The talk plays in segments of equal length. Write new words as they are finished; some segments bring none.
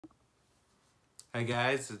Hi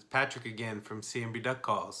guys, it's Patrick again from CnB Duck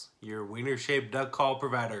Calls, your wiener-shaped duck call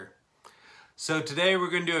provider. So today we're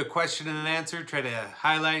going to do a question and answer, try to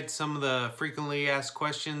highlight some of the frequently asked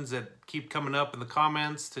questions that keep coming up in the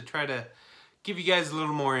comments to try to give you guys a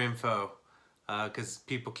little more info because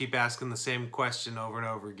people keep asking the same question over and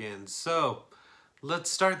over again. So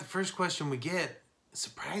let's start. The first question we get,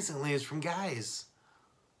 surprisingly, is from guys.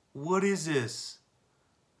 What is this?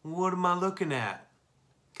 What am I looking at?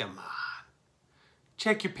 Come on.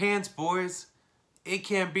 Check your pants, boys. It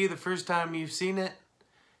can't be the first time you've seen it.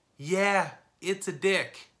 Yeah, it's a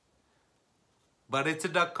dick. But it's a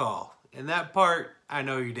duck call. And that part, I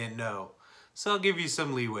know you didn't know. So I'll give you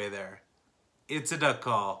some leeway there. It's a duck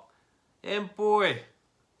call. And boy,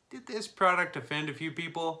 did this product offend a few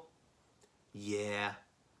people? Yeah,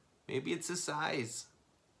 maybe it's the size.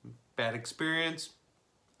 Bad experience?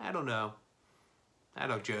 I don't know. I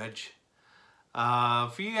don't judge.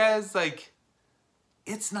 For you guys,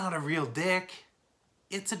 it's not a real dick.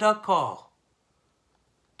 It's a duck call.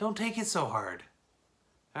 Don't take it so hard.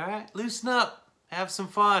 Alright? Loosen up. Have some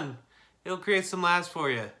fun. It'll create some laughs for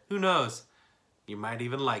you. Who knows? You might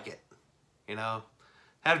even like it. You know?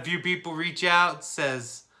 Had a few people reach out,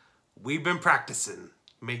 says, we've been practicing.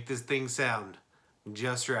 Make this thing sound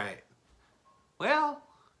just right. Well,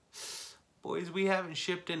 boys, we haven't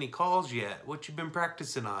shipped any calls yet. What you been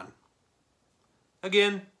practicing on?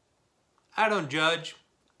 Again, I don't judge.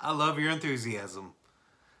 I love your enthusiasm.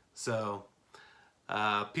 So,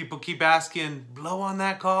 people keep asking, blow on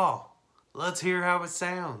that call. Let's hear how it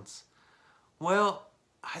sounds. Well,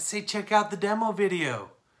 I say check out the demo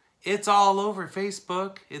video. It's all over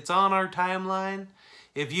Facebook. It's on our timeline.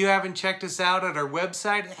 If you haven't checked us out at our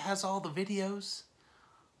website, it has all the videos.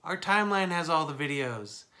 Our timeline has all the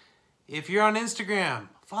videos. If you're on Instagram,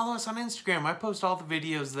 follow us on Instagram. I post all the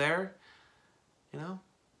videos there. You know?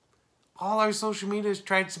 All our social media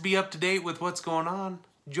tries to be up to date with what's going on.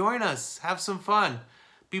 Join us. Have some fun.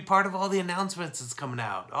 Be part of all the announcements that's coming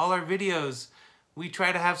out. All our videos, we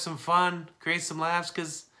try to have some fun, create some laughs,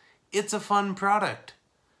 because it's a fun product.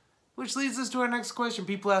 Which leads us to our next question.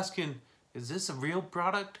 People asking, is this a real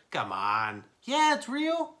product? Come on. Yeah, it's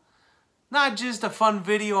real. Not just a fun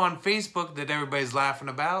video on Facebook that everybody's laughing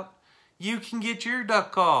about. You can get your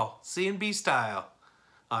duck call, CnB style,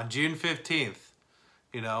 on June 15th.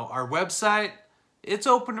 You know, our website, it's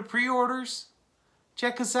open to pre-orders.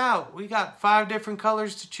 Check us out. We got 5 different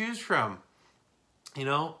colors to choose from. You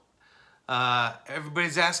know,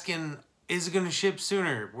 everybody's asking, is it going to ship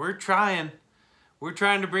sooner? We're trying. We're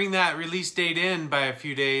trying to bring that release date in by a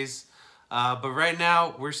few days. But right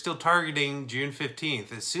now, we're still targeting June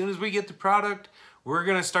 15th. As soon as we get the product, we're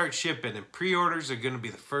going to start shipping. And pre-orders are going to be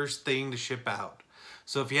the first thing to ship out.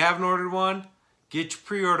 So if you haven't ordered one, get your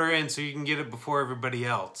pre-order in so you can get it before everybody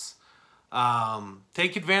else.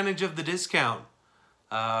 Take advantage of the discount.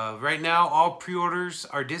 Right now, all pre-orders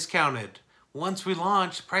are discounted. Once we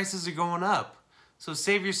launch, prices are going up. So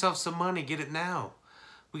save yourself some money. Get it now.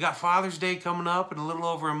 We got Father's Day coming up in a little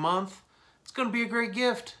over a month. It's going to be a great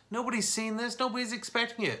gift. Nobody's seen this. Nobody's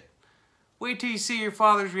expecting it. Wait till you see your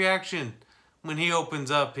father's reaction when he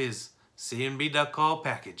opens up his CnB Duck Call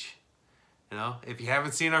package. You know, if you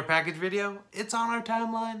haven't seen our package video, it's on our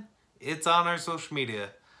timeline. It's on our social media.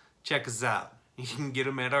 Check us out. You can get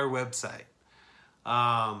them at our website.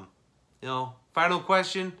 You know, final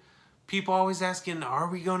question. People always asking, are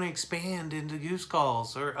we going to expand into goose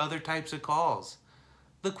calls or other types of calls?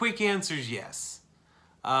 The quick answer is yes.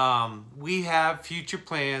 We have future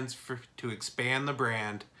plans to expand the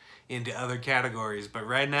brand into other categories, but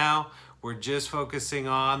right now we're just focusing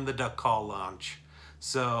on the duck call launch.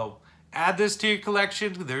 So add this to your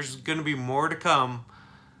collection. There's going to be more to come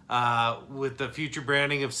with the future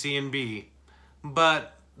branding of CnB.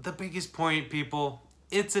 But the biggest point, people,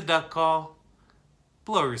 it's a duck call.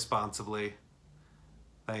 Blow responsibly.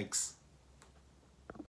 Thanks.